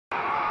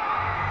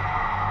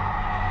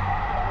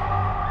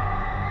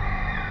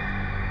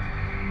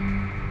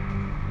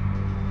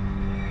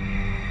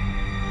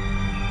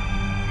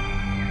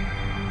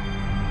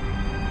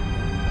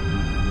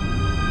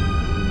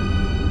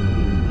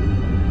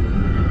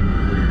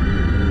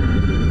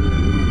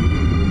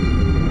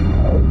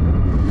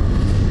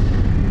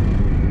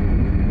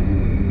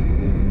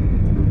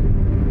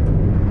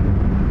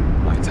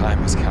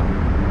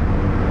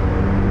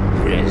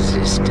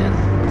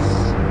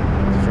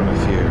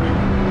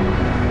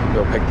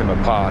go pick them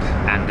apart.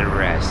 And the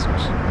rest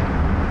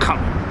come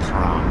in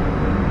throng.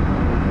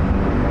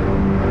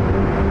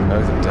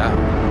 Mow them down.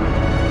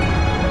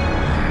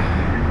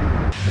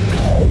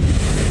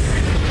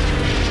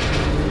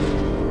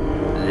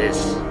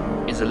 This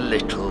is a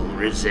little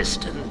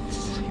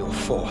resistance. Your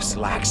force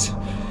lacks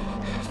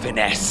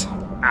finesse.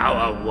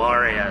 Our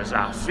warriors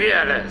are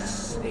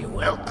fearless. They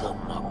welcome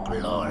a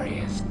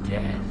glorious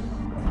death.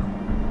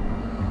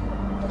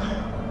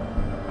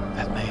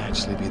 That may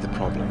actually be the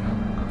problem.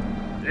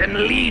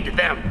 Then lead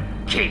them,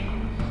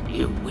 King.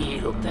 You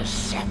wield the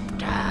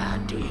scepter,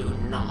 do you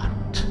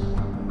not?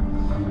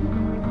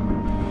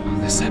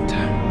 The scepter.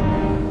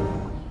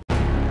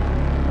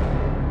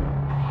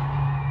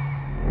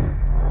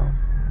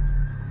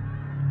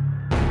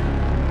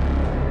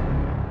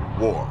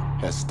 War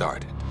has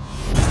started.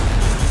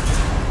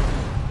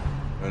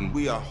 And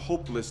we are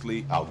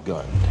hopelessly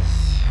outgunned.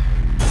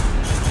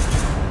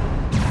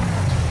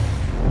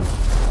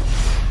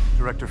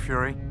 Director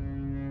Fury,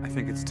 I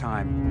think it's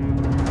time.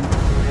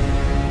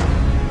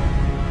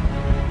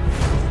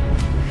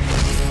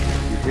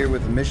 You here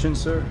with the mission,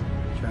 sir?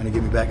 Trying to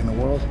get me back in the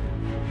world?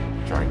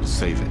 Trying to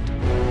save it.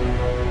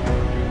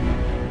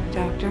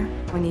 Doctor,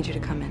 I need you to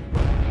come in.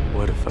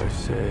 What if I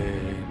say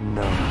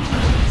no?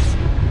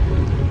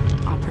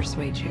 I'll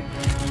persuade you.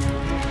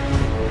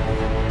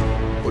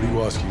 What are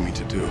you asking me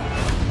to do?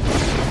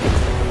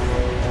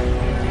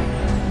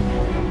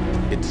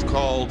 It's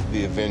called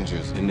the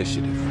Avengers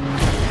Initiative.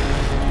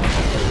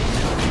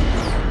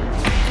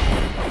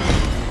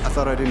 I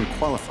thought I didn't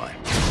qualify.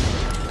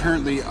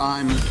 Apparently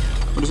I'm,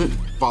 what is it,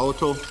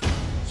 volatile,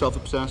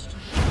 self-obsessed,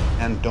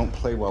 and don't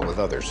play well with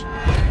others. I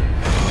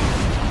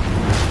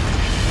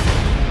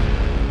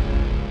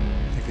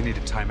think they need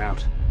a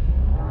timeout.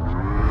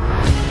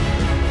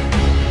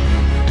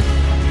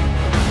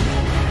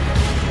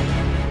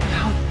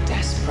 How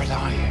desperate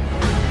are you?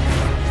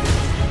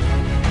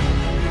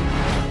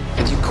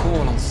 And you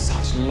call on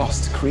such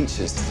lost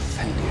creatures to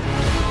defend you.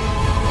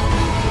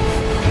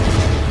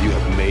 You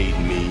have made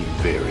me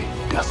very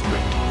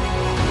desperate.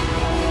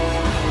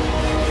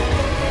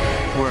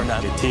 We're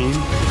not a team.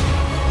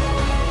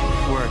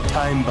 We're a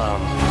time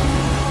bomb.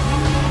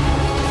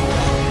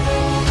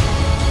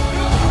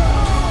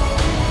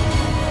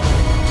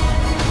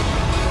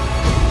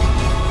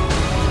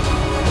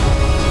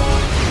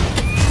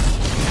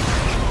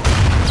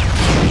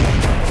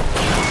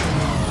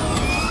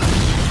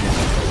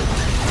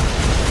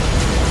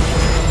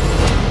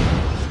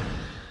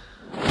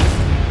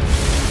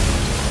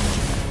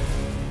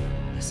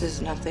 This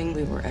is nothing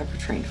we were ever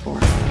trained for.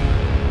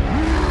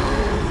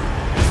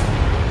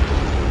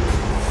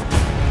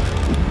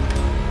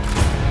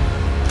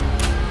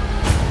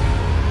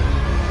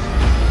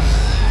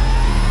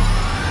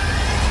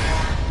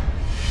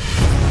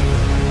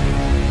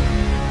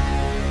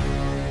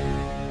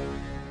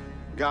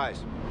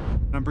 Guys,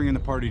 I'm bringing the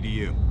party to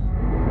you.